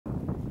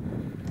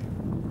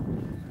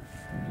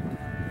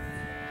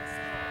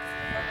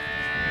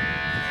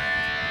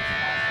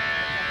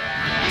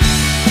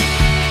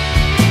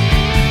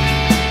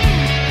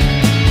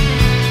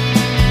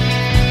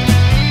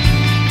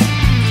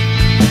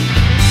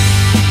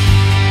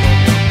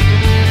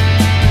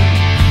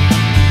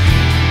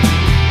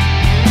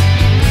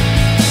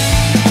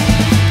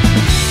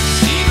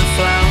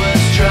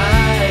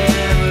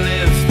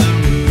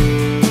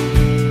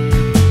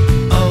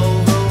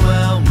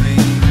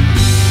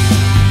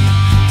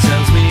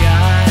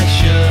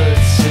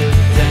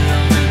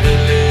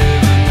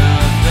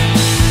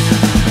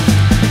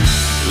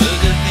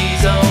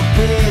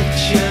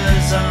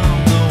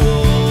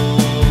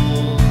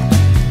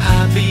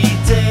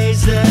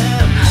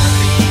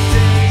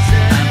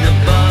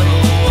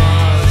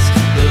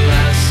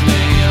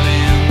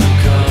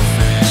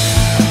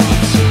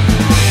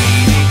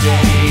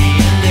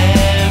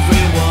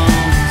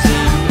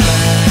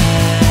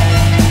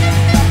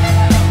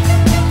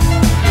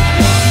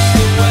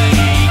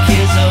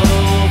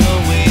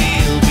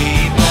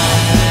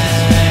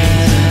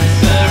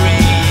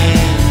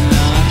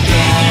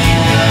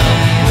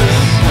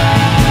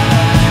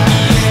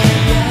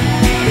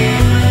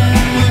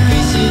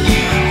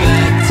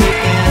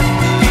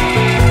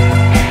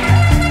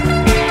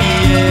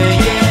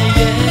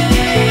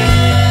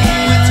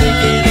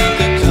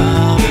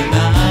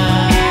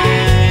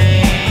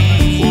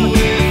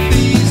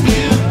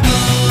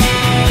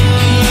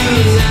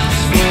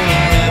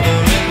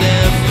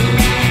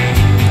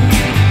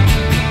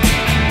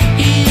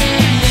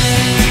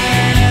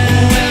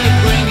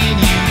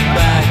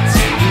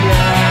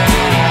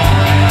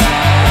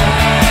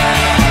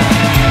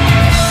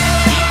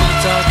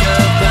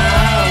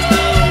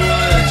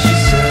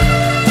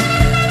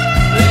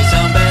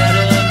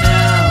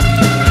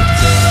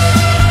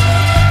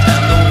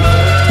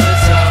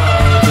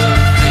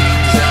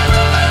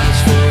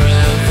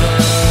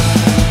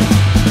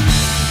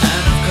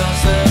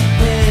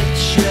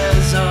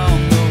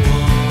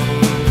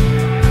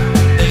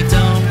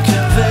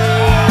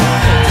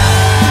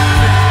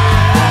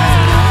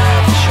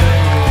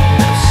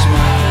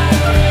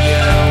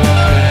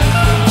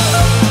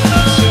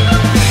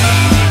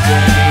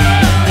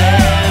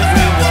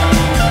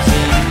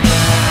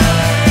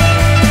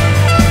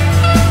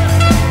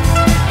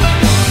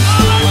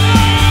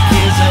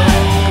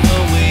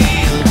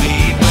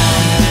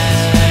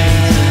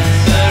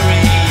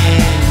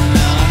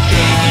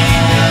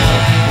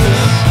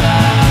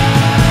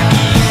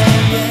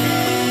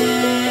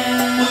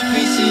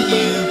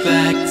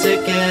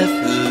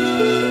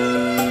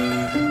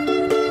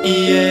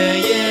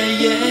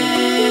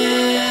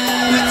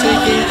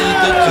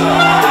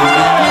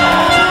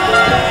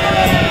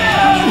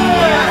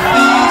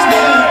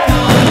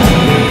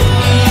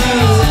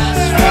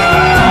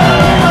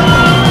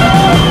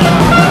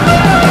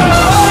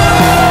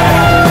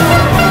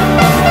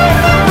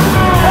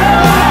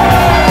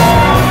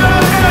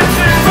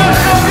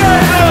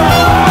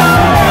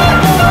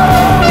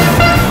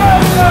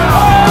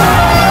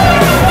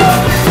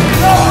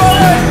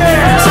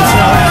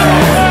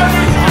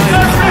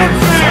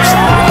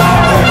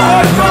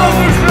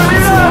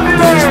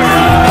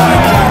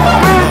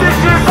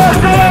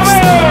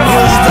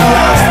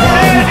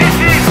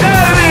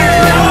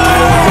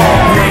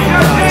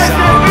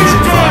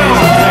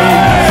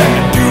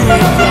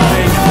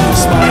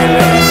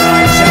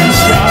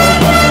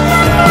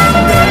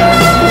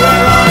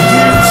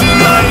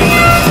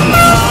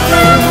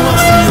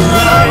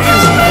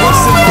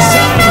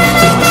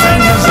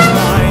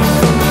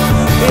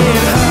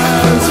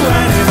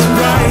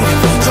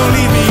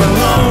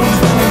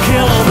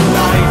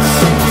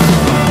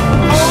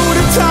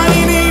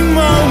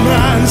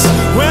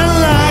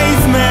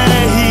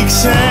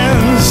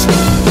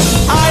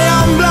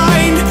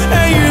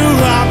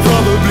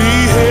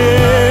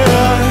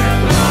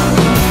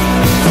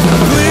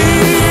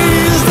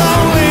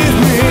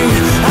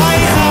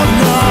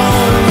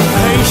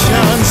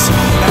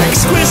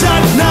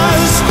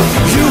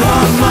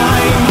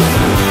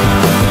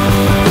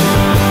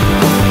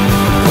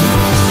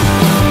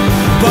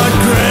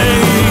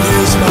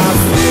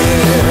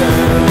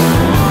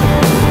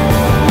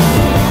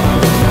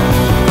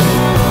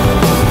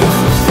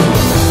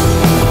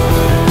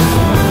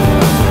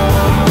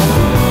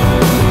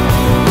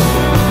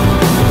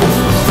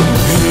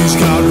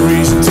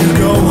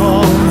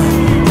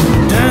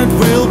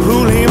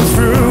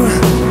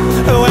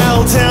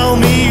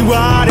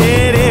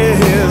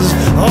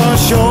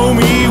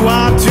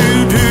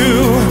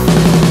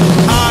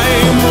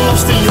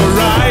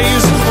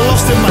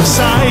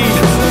side,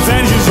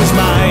 vengeance is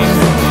mine.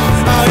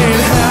 Oh,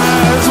 it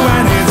hurts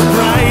when it's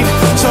bright,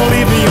 so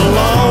leave me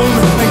alone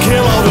and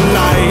kill all the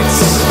lights.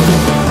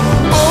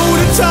 Oh,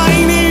 the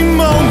tiny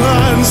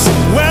moments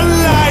when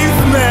life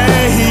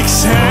makes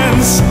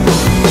sense.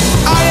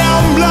 I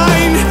am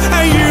blind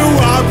and you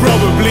are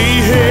probably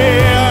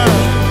here.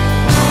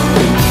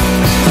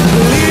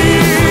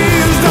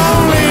 Please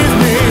don't leave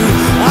me,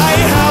 I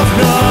have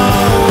no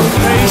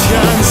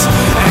patience.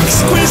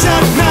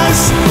 Exquisiteness,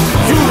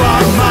 you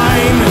are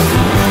mine.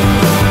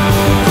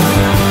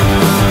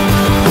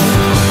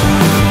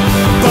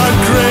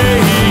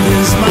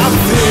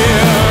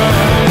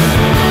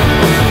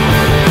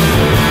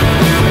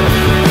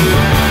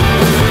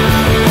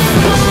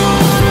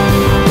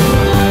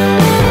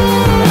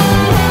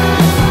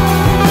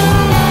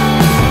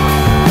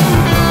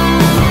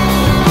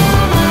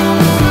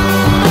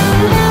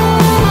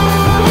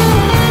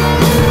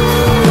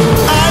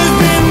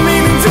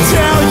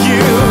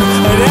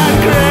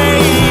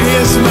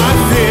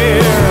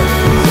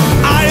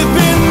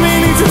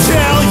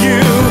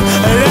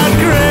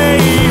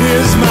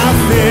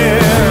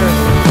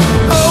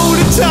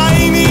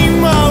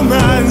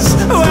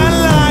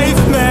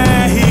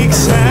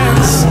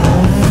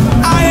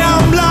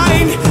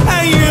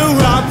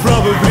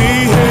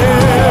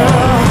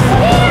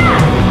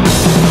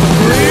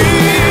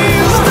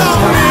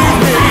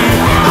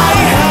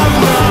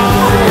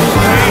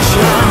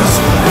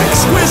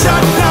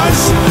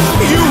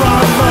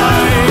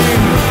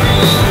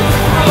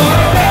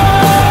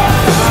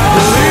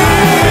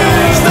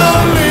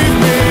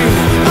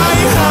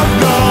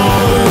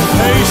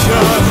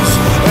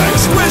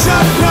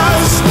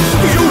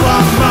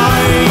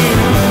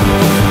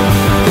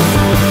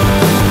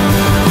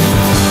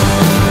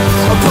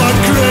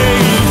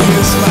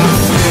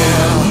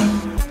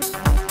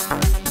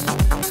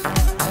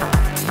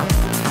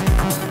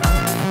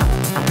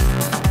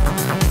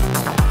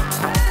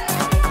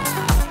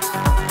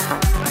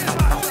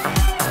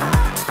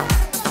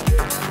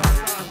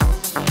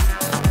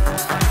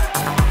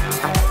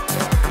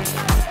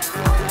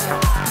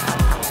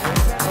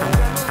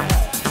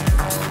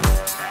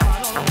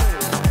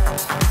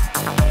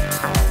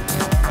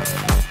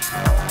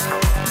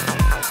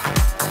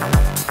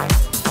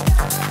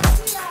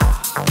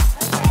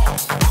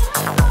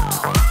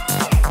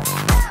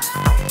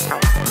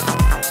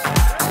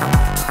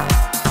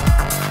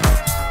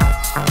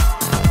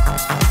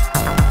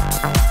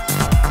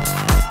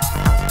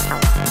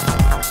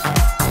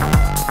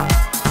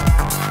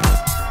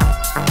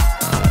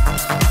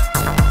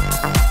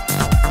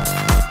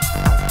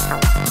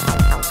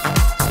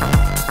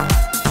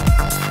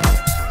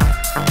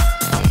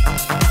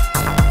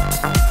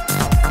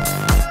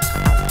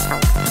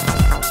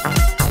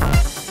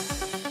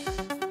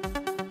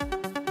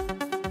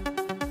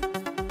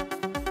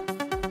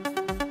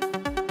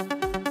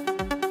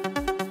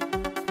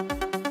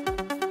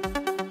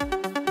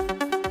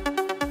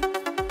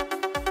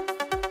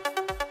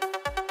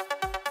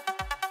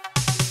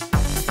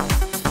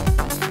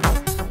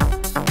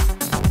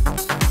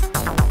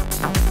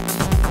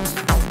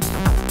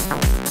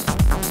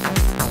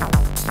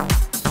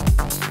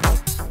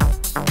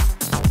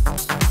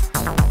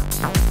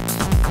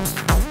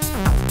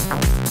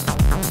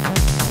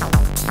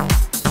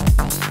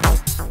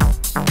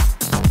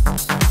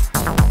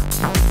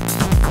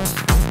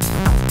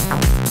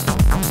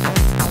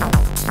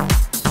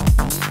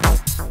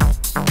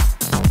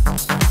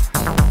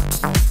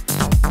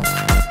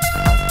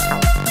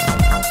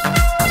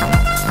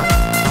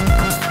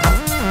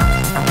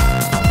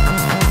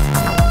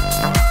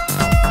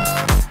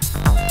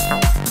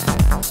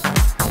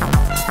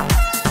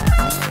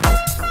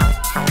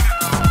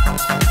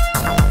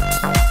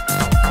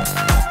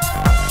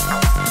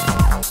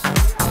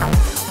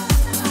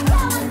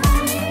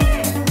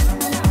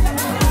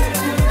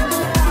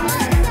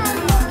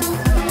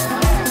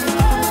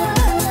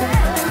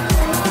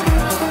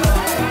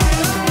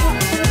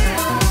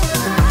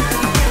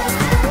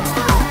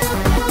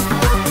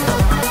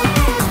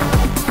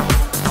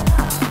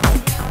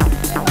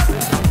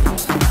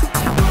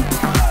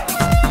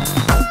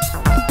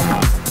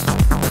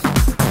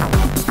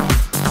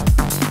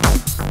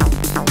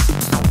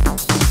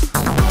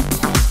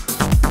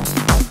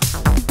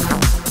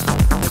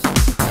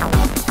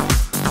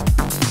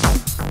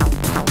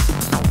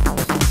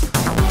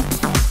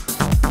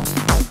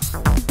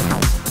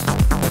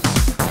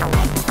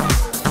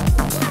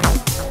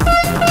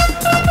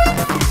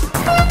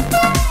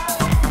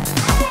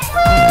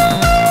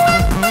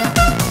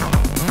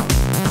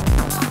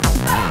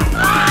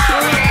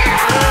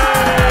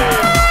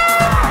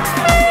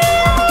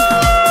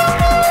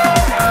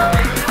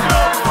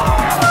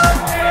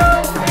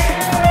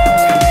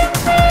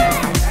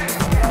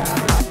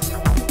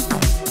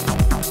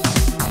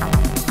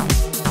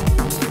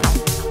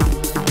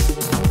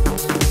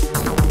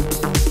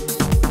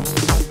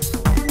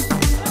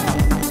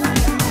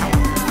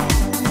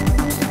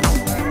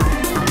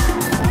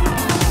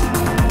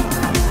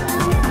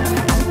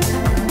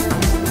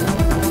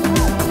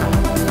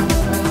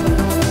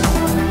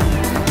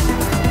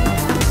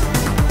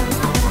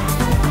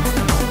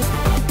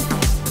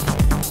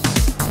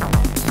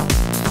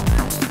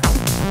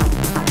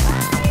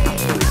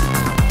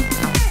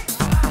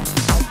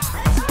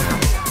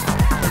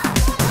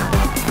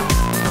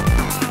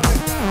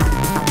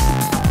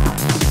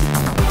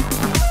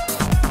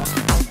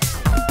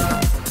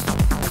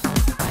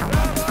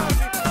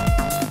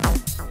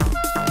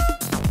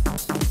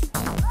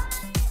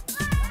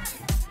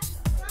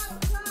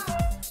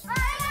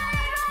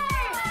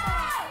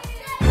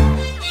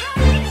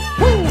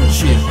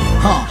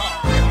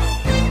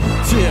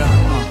 Yeah.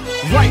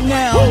 Right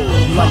now,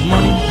 you like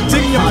money?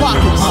 Dig in your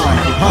pockets.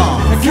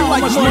 If you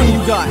like money,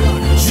 you got.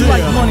 You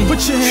like money? Put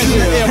your hands in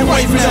the air and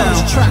wave it on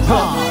this track.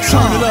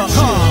 Turn it up.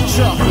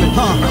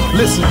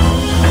 Listen.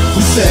 We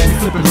said we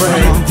flipping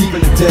bread, deep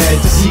in the dead,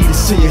 disease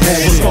to your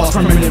head, scars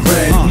permanent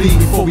red, bleed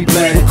before we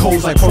bled, with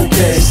coals like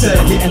Procaine. Said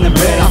get in the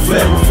bed, I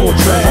fled with 4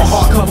 dreads, my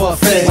heart cover a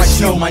fed, white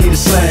snow might need a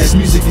sled. This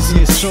music is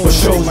here for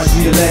show, might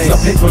need a leg, I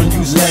paper and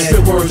use lead,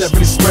 spit words that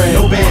really spread,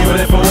 no band,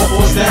 but if I walk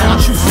was down, I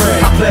choose Fred.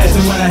 I pledged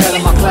and went ahead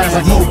of my class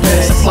like moped,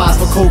 supplies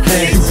for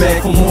cocaine, you beg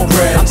for more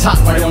bread, I'm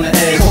top right on the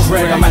edge, cold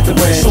bread, I'm at the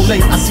wedge, so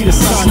late, I see the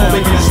sun, smoke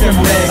bacon and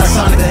scrambled eggs, I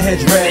Sonic the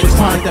hedge red, it's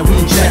chronic that we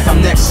inject,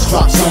 I'm next,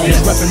 drop zones,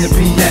 reppin' the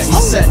BX,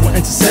 my set will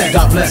intersect,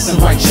 God bless and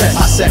write check,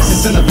 I sex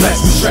is in the flex,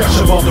 we stretch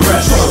above the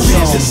rest.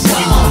 Here's this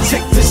money,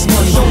 take this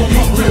money,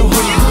 real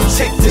way,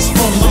 take this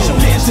from me.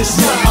 Here's this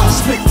money,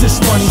 split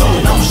this money,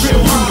 I'm real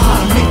high,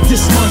 how to make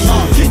this money,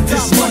 get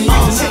this money,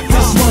 take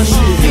this money.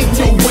 Ain't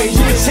no way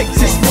you can take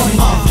this money,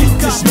 get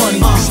this money,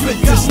 split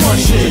this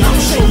money, and I'm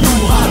show you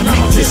how to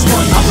make this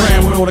money. I ran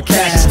with all the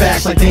cash, it's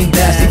fast like Dame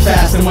Dash, they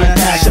fast and went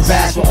past your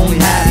bass, but only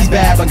half. He's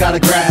bad, but gotta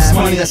grasp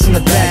money that's in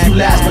the bag. You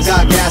last, but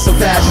got gas so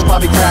fast, you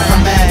probably crash.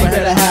 I'm mad, you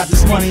better have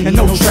this money and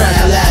no trash.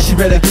 I last, you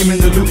better give me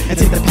the loot and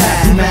take the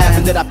path. You mad,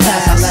 and then I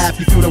pass, I laugh,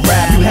 you through the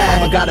rap. You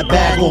have, I got a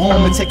bag, go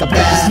home and take a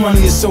bath. This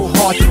money is so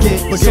hard to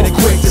get, but get it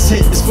quick. This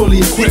hit is fully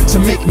equipped to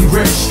make me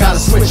rich. Gotta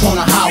switch on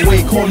the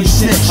highway, call you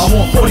snitch. I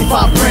want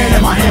 45 grand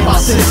in my hand by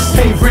 6.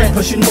 Pay rent,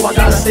 but you know I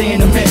gotta stay in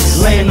the mix.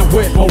 Laying the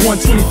whip on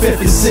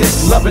 125th and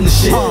 6. Loving the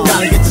shit,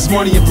 gotta get this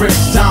money in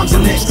bricks, dimes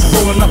and nicks.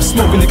 Rolling up,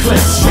 smoking the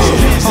clips.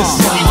 Here's this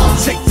money,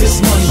 take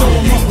this money,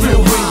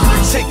 real way,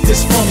 take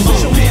this from me.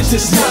 Here's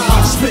this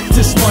money, split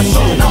this money,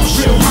 and I'm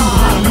real high,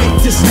 how to make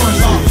this money,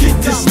 get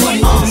this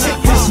money,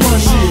 take this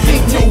money.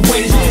 Ain't no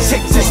way you can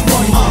take this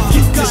money,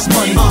 get this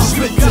money,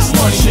 split this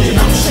money, and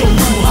I'm show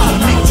you how to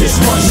make this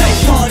money.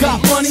 Got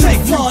money,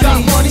 take money,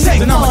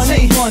 then I'ma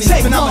take money,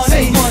 then I'ma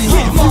take money,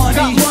 get money,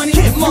 got money,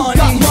 get money,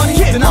 got money,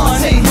 then I'ma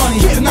take money,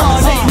 then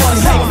I'ma take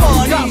money,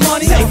 got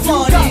money, take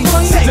money,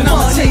 then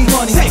I'ma take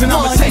money, then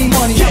I'ma take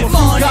money, get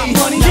money, got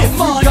money, get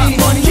money,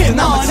 then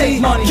I'ma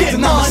take money,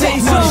 then I'ma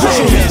take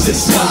money. Here's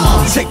this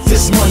money, take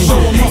this money,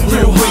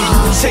 real way,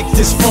 take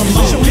this from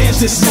me. Here's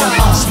this money,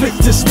 split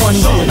this money,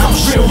 and I'm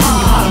real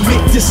high, how to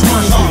make this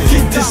money,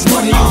 get this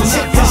money,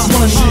 take this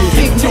money.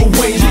 Ain't no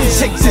way you can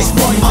take this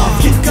money,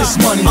 get this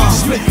money,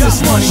 split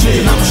this money,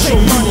 and I'm show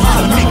you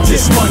how to make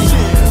this money.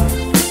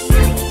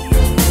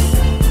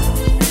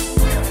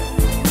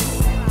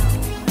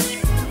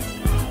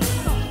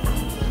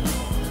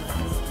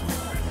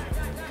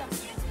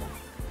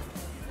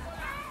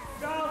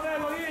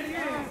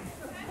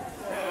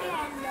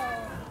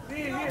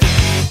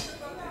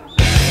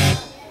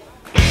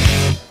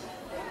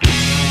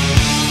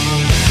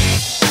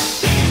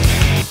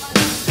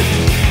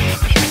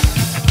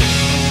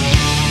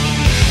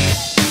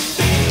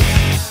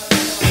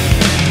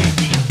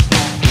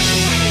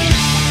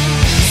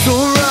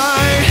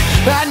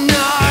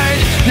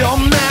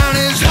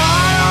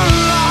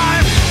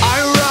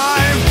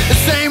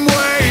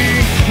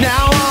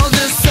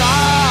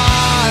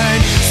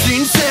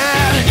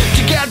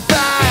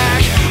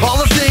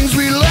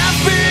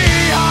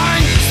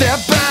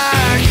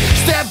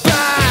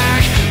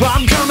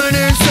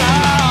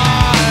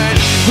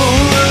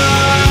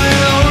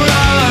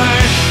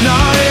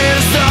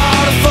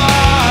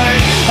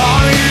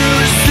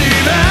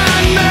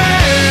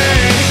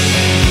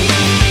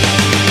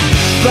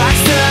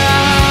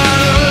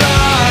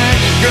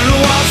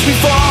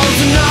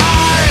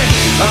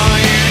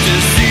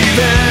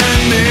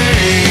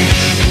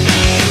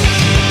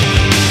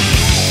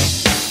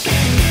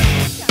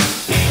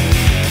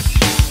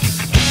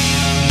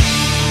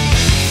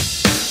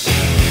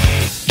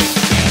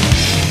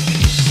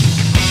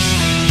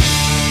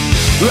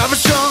 Rubber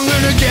strong,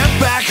 gonna get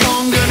back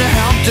home, gonna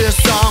help this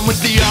song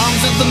with the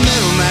arms of the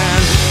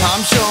middleman.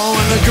 I'm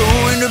showing to go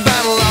into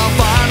battle, I'll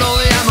find all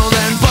the ammo,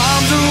 then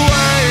bombs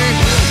away.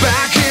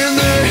 Back in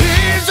the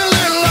heat, a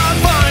little I'm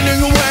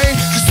finding a way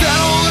to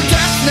settle the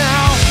death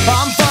now.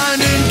 I'm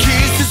finding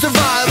keys to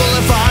survival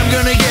if I'm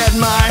gonna get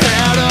my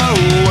head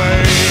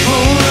away.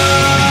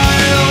 Alright,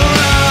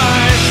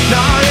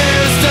 now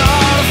here's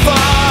start a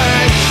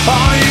fight.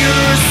 Are you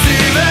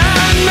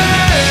receiving me?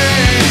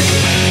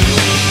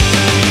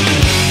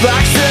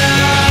 Black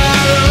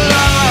satellite,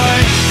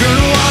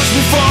 gonna watch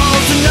me fall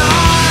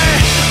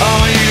tonight.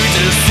 Are you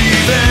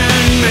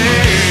deceiving me?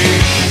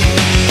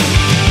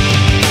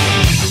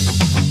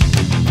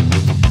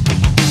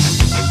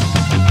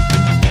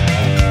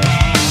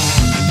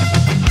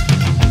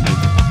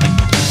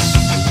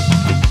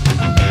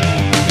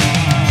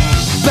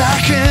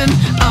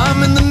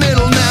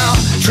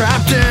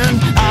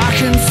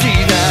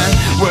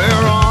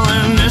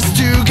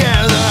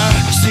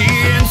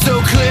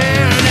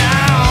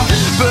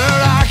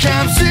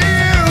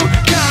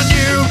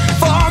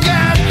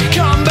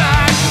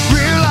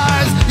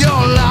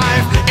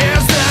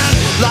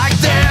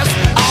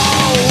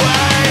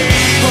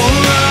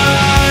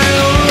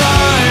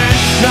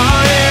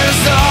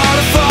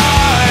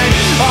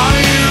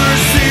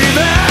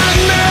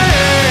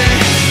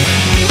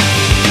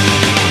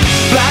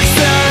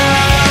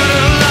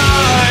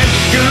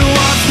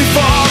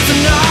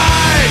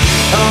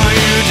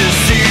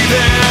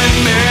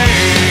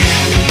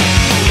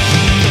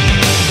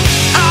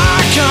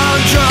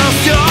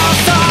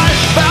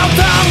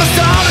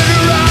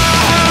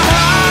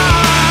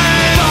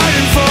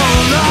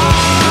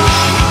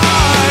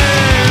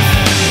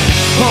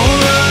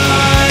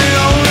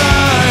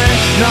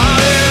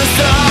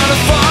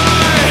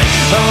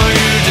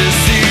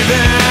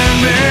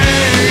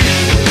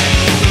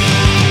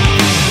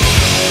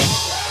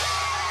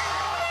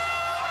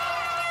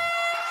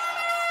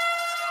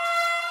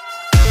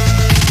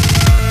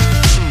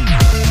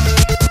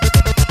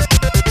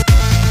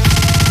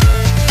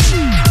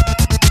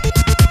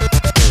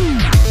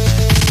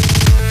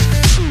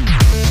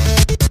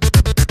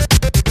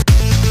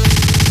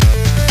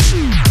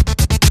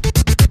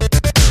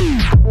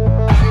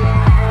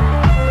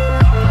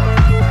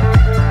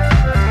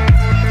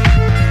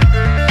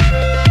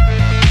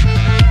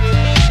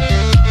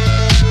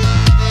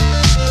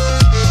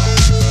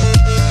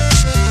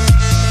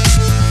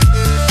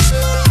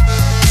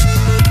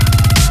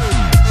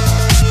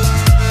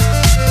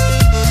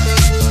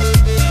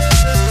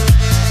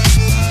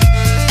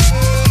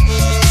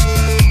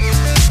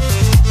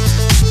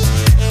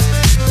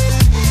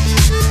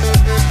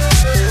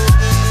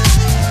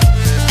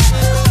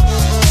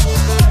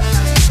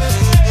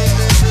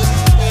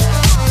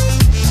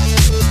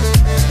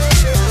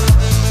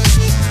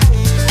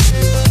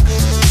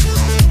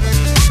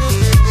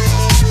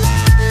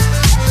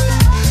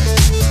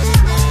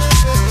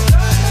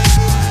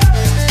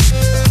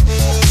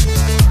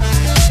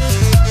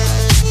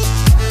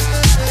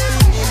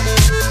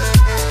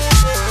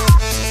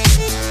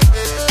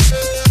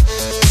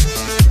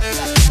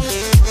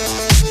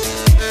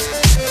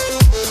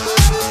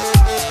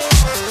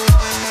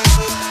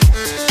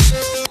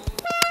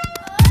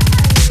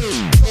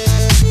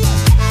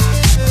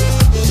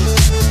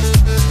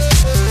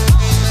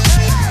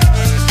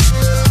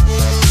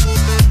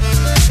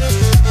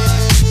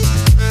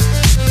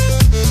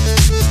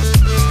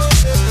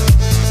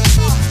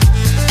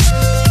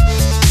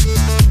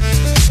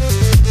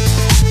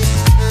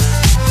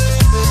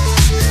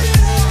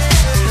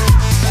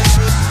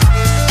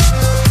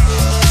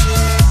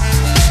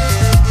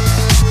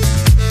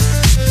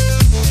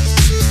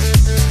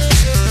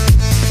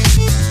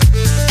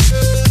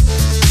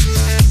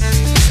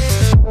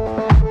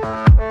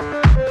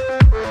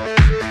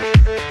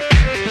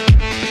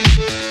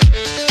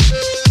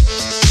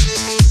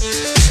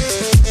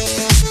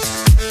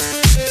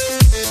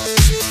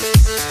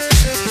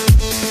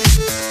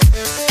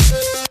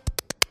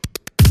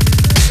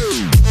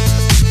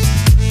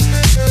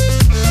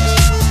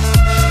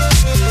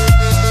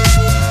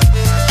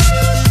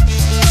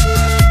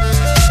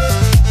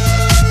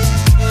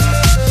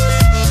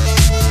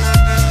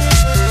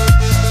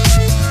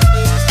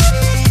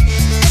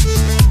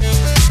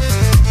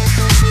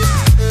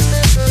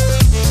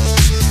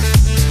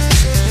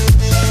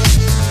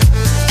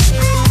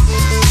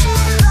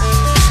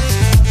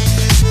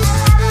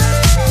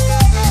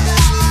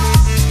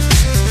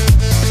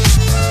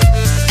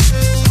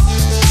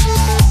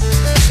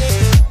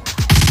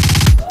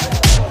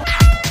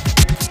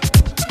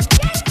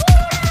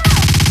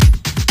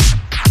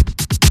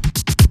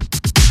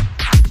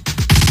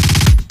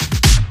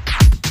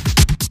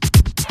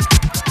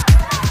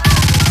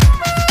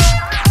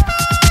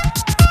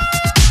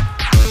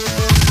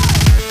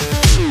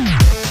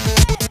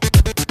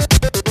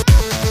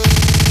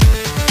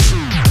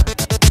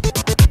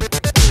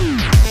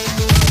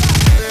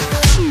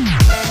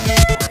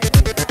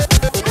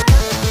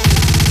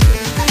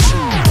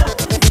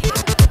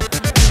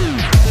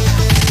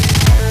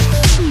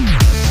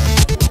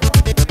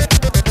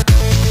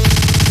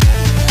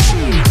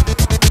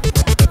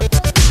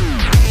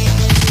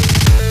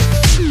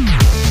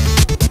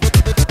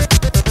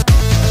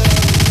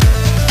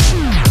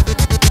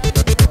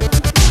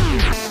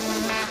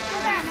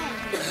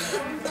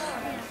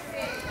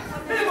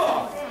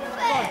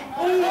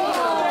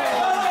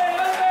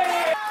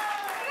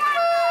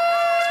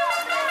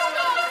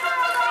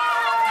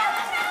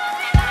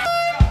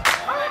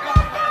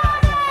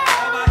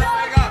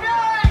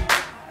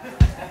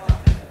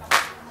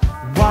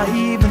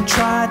 even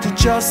try to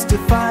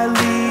justify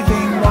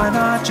leaving? Why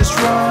not just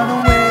run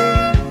away?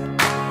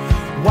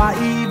 Why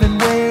even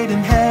wait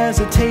and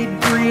hesitate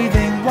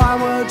breathing? Why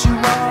would you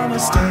wanna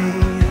stay?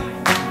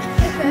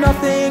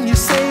 Nothing you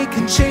say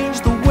can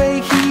change the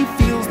way he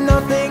feels.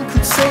 Nothing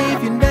could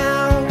save you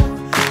now.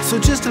 So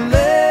just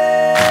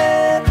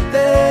let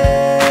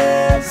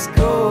this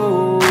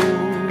go.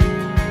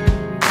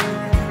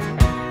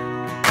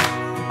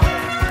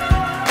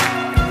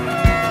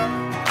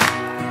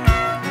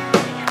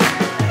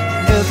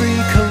 Every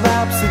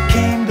collapse that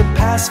came to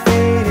pass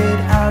faded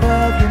out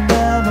of your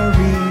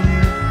memory.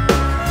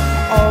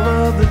 All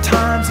of the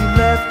times he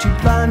left you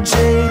blind,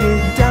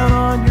 jaded, down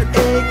on your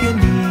aching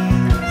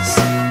knees.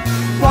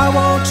 Why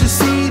won't you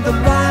see the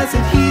lies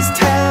that he's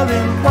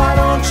telling? Why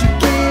don't you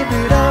give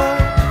it up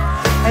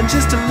and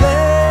just to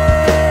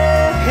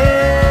let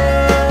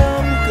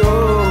him go?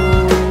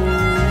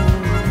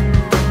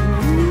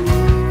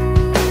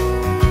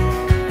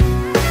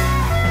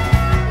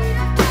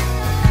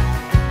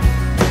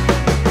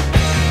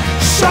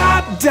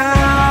 Shot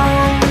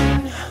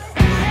down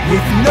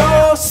with no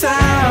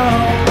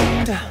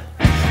sound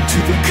to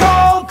the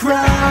cold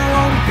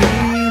ground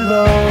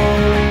below.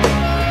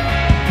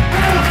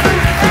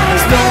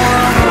 There's no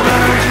one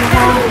around, you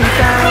won't be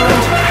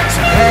found.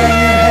 So hang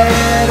your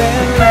head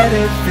and let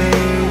it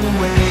fade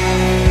away.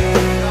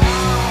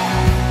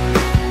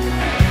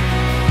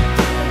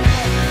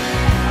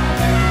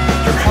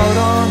 Your heart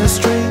on a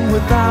string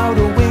without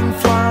a wing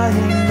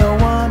flying, no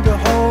one to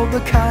hold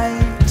the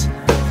kite.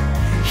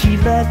 He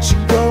let you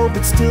go,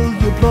 but still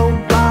you blow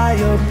by,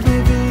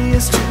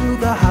 oblivious to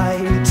the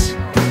height.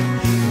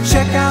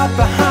 Check out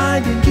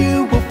behind and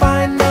you will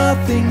find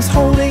nothing's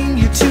holding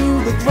you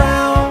to the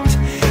ground.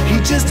 He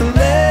just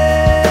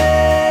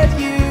let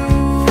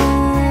you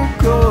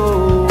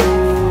go.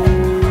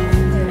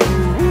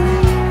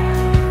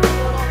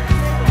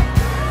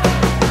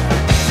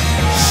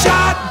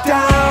 Shot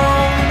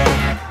down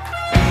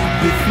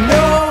with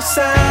no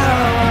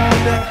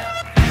sound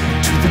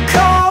to the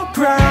cold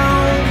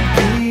ground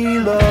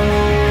below.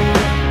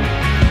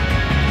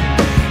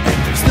 And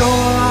there's no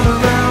one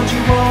around,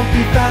 you won't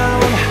be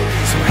found.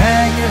 So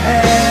hang your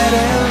head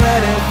and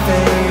let it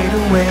fade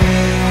away.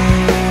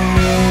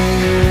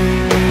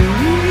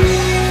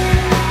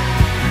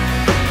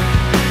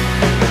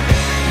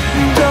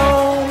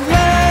 Don't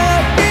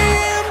let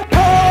him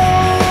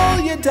pull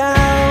you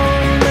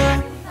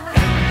down.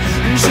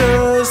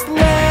 Just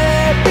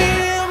let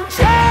him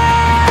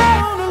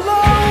drown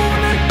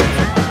alone.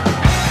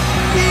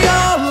 Be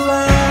all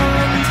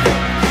around.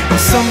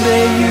 And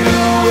someday you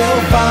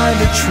will find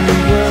a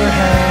truer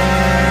hand.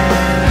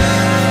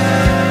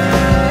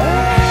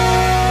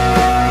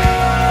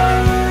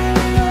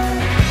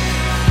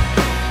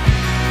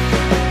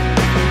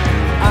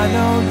 I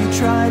know you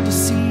tried to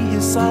see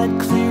his side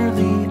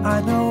clearly.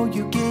 I know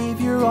you gave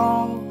your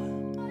all.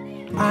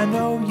 I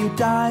know you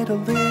died a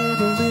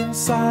little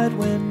inside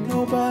when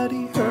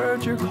nobody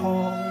heard your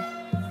call.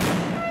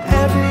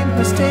 Every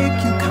mistake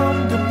you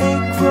come to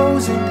make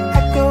grows and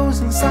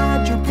echoes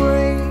inside your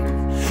brain.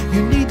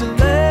 You need to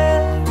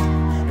let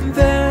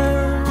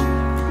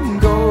them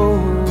go.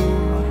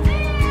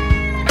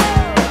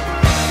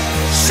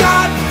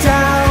 Shot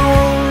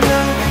down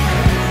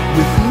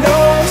with no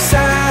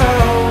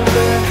sound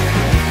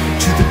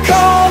to the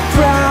cold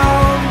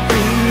ground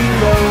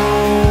below.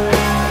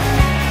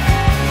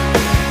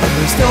 And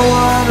there's no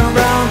one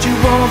around, you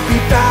won't be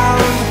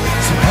found.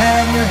 So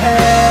hang your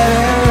head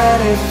and let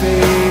it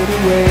fade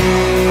away.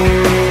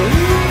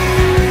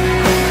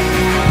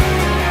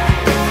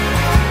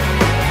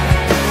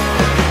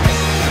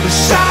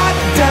 Shot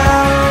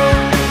down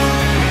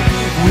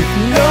with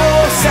no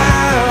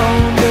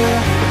sound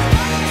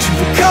to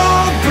the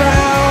cold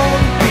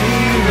ground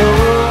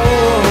below.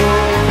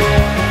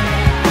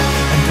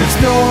 And there's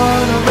no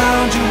one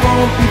around, you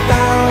won't be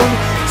found.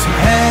 So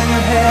hang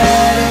your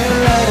head and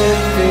let it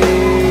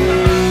fade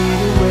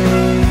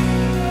away.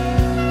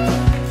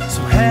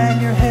 So hang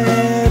your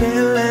head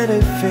and let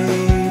it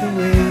fade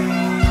away.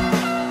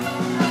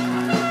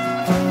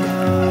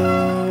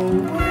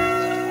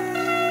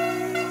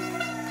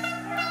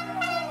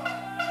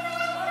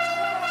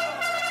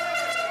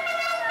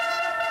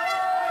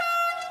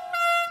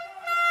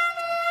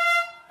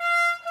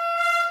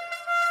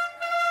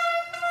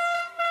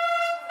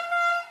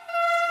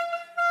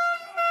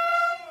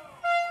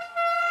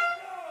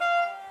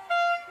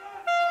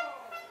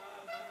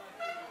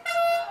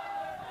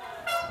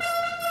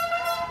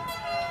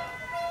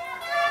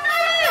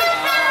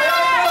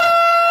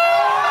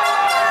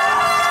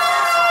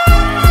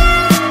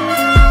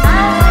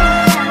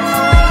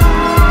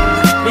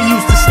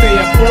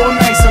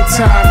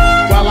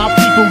 time. While our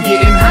people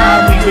getting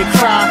high, we would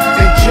cry.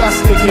 And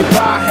just to get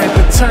by, had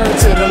to turn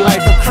to the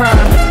life of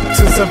crime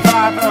to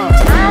survive.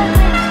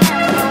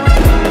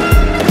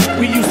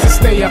 We used to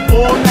stay up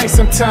all night. night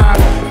sometime.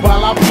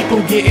 While our people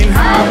getting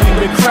high, we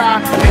would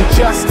cry. And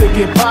just to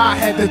get by,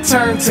 had to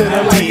turn to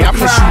the light. I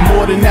miss you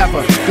more than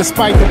ever,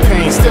 despite the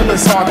pain. Still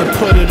it's hard to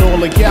put it all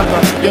together.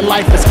 Your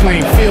life is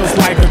plain, feels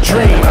like a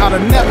dream. I'd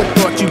have never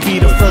thought you'd be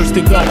the first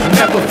to go.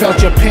 Never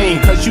felt your pain,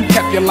 cause you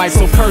kept your life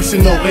so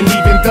personal. And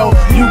even though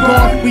you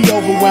gone, we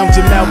overwhelmed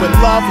Janelle with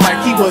love like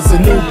he was a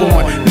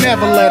newborn.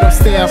 Never let him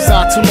stay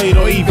outside too late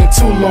or even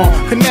too long.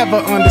 Could never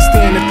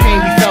understand the pain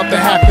we felt to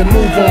have to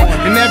move on.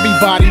 And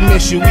everybody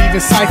miss you,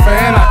 even Cypher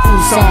and I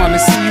cruise on. To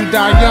see you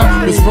die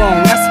young was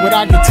wrong, that's what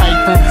I get tight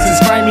from. Since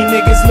grimy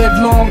niggas live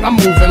long, I'm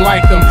moving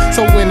like them.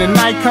 So when the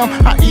night come,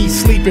 I eat,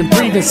 sleep, and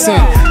breathe and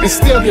sin. And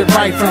still get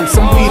right from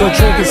some weed or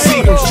drinking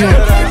Seagram's gin.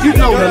 You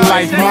know the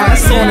life, man,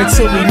 it's on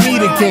until we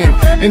meet again.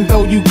 And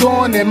though you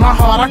gone, in my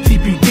heart I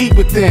keep you deep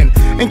within.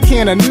 And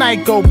can a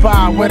night go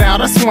by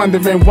without us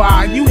wondering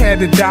why you had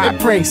to die? It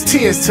brings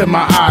tears to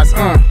my eyes,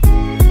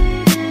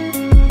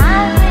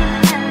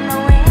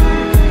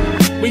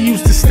 We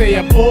used to stay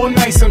up all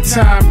night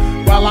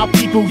sometime. While our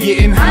people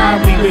getting high,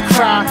 we would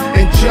cry.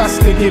 And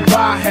just to get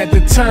by, had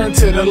to turn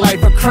to the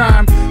life of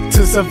crime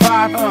to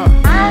survive,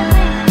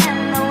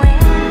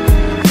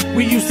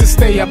 We used to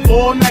stay up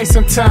all night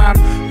sometime.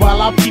 While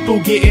our people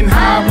getting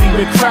high, we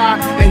would cry.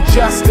 And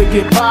just to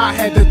get by,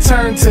 had to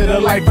turn to the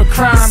life of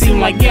crime. It seemed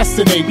like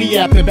yesterday we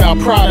yapped about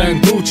Prada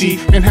and Gucci,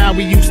 and how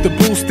we used to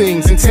boost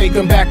things and take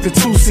them back to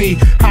 2C.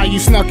 How you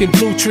snuck in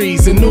blue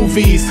trees and new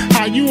V's.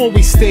 How you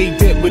always stayed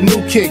dipped with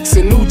new kicks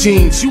and new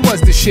jeans. You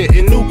was the shit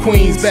in New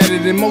Queens, better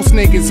than most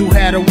niggas who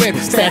had a whip.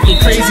 Stacking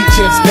crazy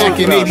chips back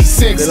in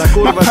 86.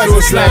 My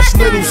cousin slash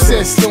little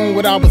sis doing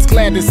what I was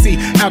glad to see.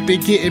 Out there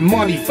getting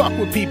money, fuck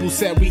what people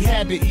said we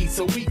had to eat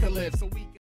so we could live.